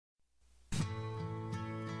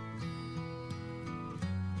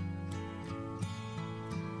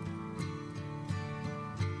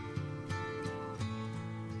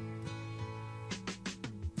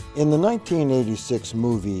In the 1986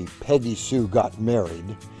 movie Peggy Sue Got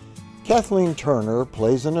Married, Kathleen Turner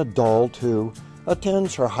plays an adult who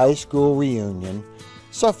attends her high school reunion,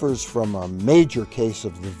 suffers from a major case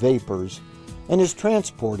of the vapors, and is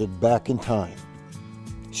transported back in time.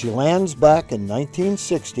 She lands back in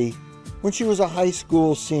 1960 when she was a high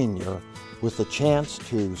school senior with the chance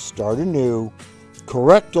to start anew,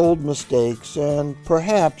 correct old mistakes, and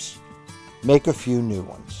perhaps make a few new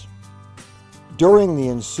ones. During the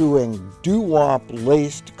ensuing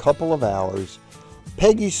doo-wop-laced couple of hours,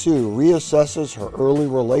 Peggy Sue reassesses her early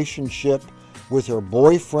relationship with her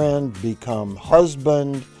boyfriend, become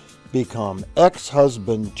husband, become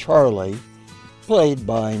ex-husband Charlie, played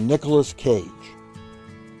by Nicolas Cage.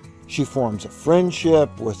 She forms a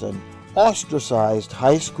friendship with an ostracized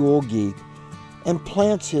high school geek and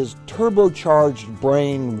plants his turbocharged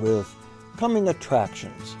brain with coming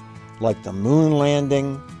attractions like the moon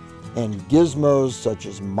landing and gizmos such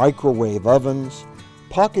as microwave ovens,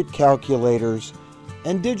 pocket calculators,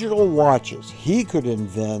 and digital watches he could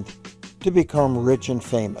invent to become rich and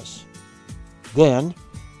famous. Then,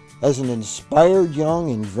 as an inspired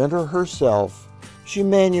young inventor herself, she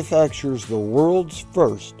manufactures the world's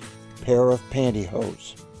first pair of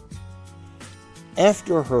pantyhose.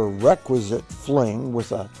 After her requisite fling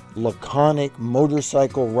with a laconic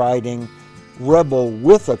motorcycle-riding,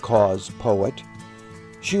 rebel-with-a-cause poet,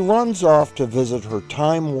 she runs off to visit her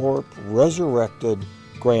time-warp, resurrected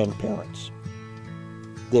grandparents.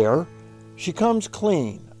 There, she comes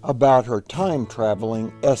clean about her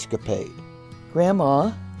time-traveling escapade.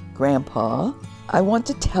 Grandma, Grandpa, I want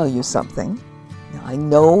to tell you something. Now, I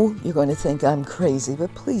know you're going to think I'm crazy,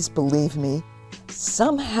 but please believe me.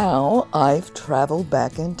 Somehow I've traveled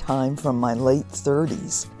back in time from my late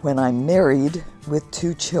 30s when I'm married with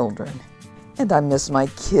 2 children. And I miss my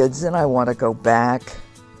kids and I want to go back.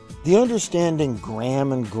 The understanding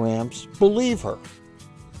Gram and Gramps believe her.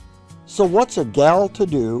 So what's a gal to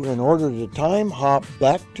do in order to time hop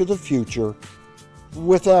back to the future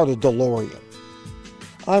without a DeLorean?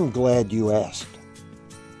 I'm glad you asked.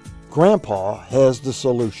 Grandpa has the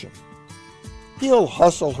solution. He'll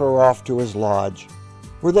hustle her off to his lodge,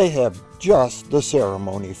 where they have just the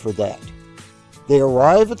ceremony for that. They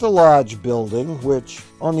arrive at the lodge building, which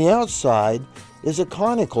on the outside is a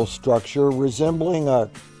conical structure resembling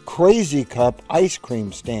a Crazy Cup ice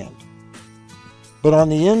cream stand. But on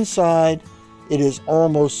the inside, it is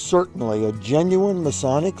almost certainly a genuine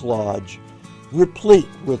Masonic lodge, replete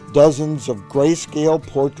with dozens of grayscale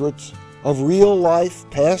portraits of real-life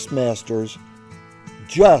past masters,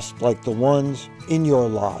 just like the ones in your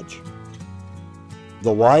lodge.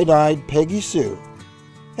 The wide-eyed Peggy Sue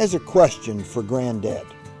has a question for Granddad.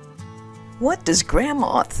 What does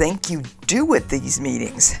Grandma think you do at these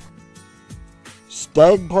meetings?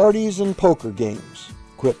 Stag parties and poker games,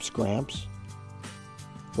 quips Gramps.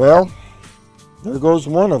 Well, there goes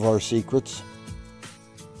one of our secrets.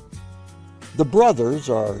 The brothers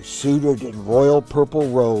are suited in royal purple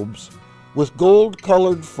robes with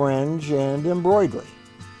gold-colored fringe and embroidery.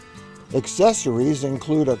 Accessories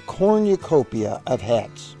include a cornucopia of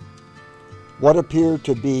hats. What appear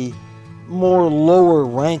to be more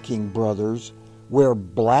lower-ranking brothers wear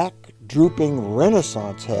black, drooping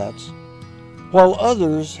Renaissance hats, while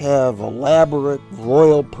others have elaborate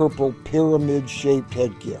royal purple pyramid-shaped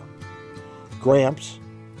headgear. Gramps,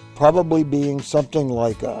 probably being something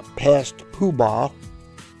like a past poobah,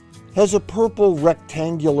 has a purple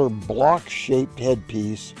rectangular block-shaped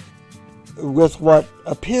headpiece with what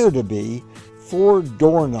appear to be 4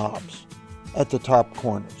 doorknobs at the top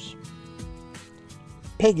corners.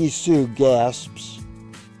 Peggy Sue gasps,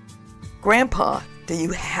 Grandpa, do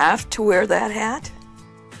you have to wear that hat?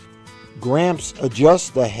 Gramps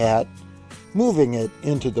adjusts the hat, moving it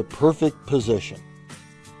into the perfect position.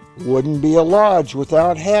 Wouldn't be a lodge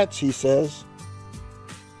without hats, he says.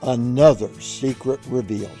 Another secret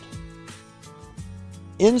revealed.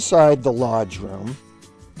 Inside the lodge room,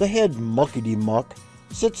 the head muckety-muck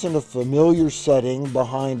sits in a familiar setting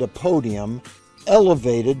behind a podium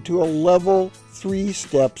elevated to a level 3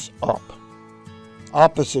 steps up.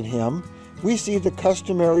 Opposite him, we see the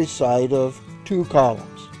customary sight of 2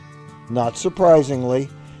 columns. Not surprisingly,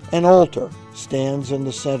 an altar stands in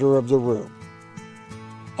the center of the room.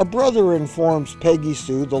 A brother informs Peggy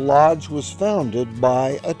Sue the lodge was founded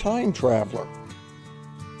by a time traveler,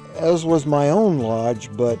 as was my own lodge,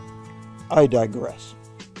 but I digress.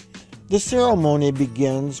 The ceremony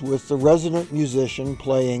begins with the resident musician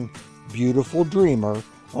playing Beautiful Dreamer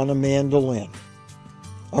on a mandolin.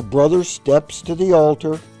 A brother steps to the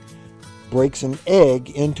altar, breaks an egg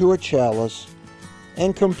into a chalice,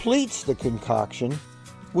 and completes the concoction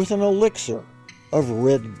with an elixir of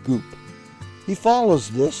red goop. He follows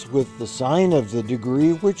this with the sign of the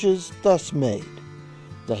degree which is thus made.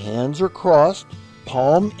 The hands are crossed,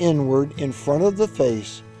 palm inward in front of the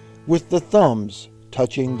face, with the thumbs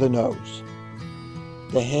touching the nose.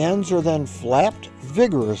 The hands are then flapped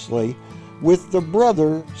vigorously, with the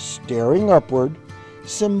brother staring upward,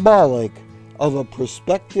 symbolic of a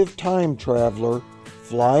prospective time traveler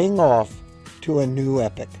flying off to a new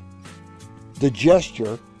epoch. The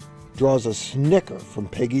gesture draws a snicker from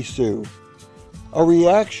Peggy Sue, a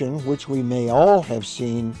reaction which we may all have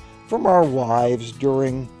seen from our wives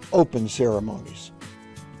during open ceremonies.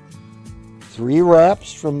 3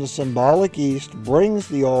 raps from the symbolic east brings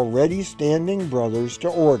the already standing brothers to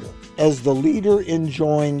order, as the leader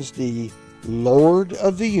enjoins the Lord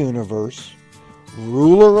of the universe,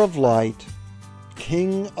 ruler of light,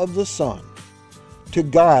 king of the sun, to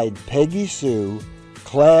guide Peggy Sue,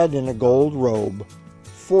 clad in a gold robe,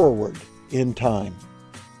 forward in time.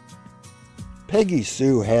 Peggy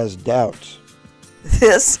Sue has doubts.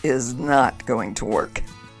 This is not going to work.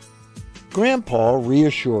 Grandpa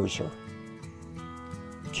reassures her.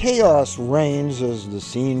 Chaos reigns as the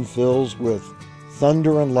scene fills with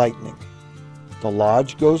thunder and lightning. The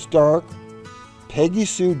lodge goes dark, Peggy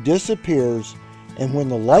Sue disappears, and when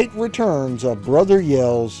the light returns, a brother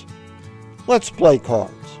yells, "Let's play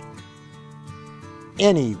cards."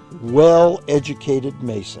 Any well-educated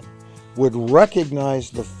Mason would recognize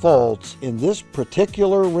the faults in this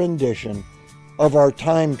particular rendition of our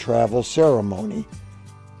time travel ceremony,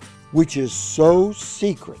 which is so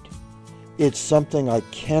secret, it's something I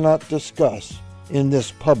cannot discuss in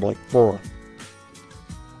this public forum.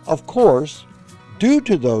 Of course, due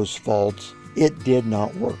to those faults, it did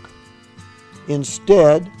not work.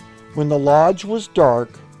 Instead, when the lodge was dark,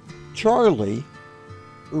 Charlie,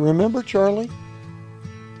 remember Charlie?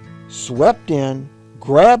 Swept in,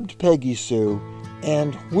 grabbed Peggy Sue,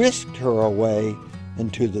 and whisked her away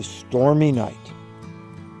into the stormy night.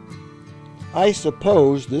 I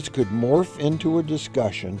suppose this could morph into a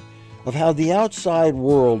discussion of how the outside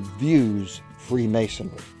world views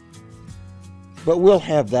Freemasonry. But we'll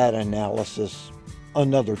have that analysis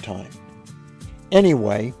another time.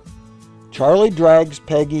 Anyway, Charlie drags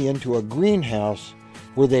Peggy into a greenhouse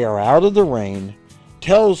where they are out of the rain,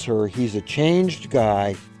 tells her he's a changed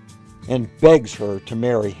guy, and begs her to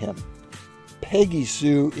marry him. Peggy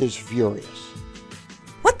Sue is furious.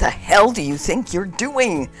 What the hell do you think you're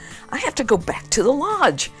doing? I have to go back to the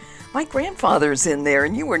lodge. My grandfather's in there,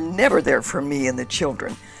 and you were never there for me and the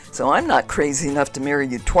children, so I'm not crazy enough to marry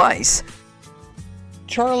you twice.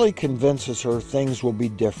 Charlie convinces her things will be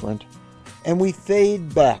different, and we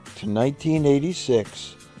fade back to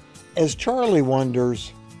 1986 as Charlie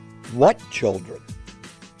wonders, what children?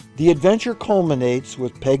 The adventure culminates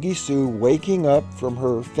with Peggy Sue waking up from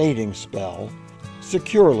her fainting spell,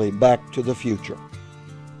 securely back to the future.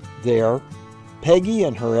 There, Peggy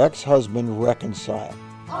and her ex-husband reconcile.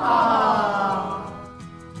 Aww.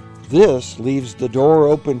 This leaves the door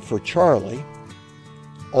open for Charlie,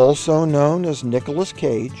 also known as Nicolas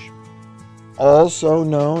Cage, also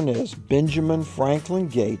known as Benjamin Franklin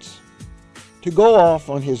Gates, to go off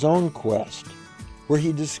on his own quest, where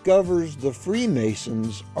he discovers the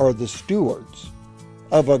Freemasons are the stewards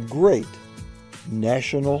of a great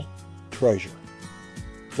national treasure.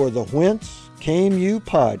 For the Whence Came You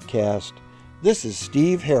podcast, this is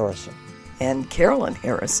Steve Harrison. And Carolyn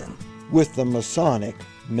Harrison. With the Masonic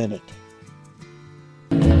Minute.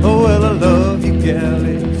 Oh, well, I love you,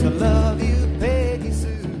 galleys, I love you.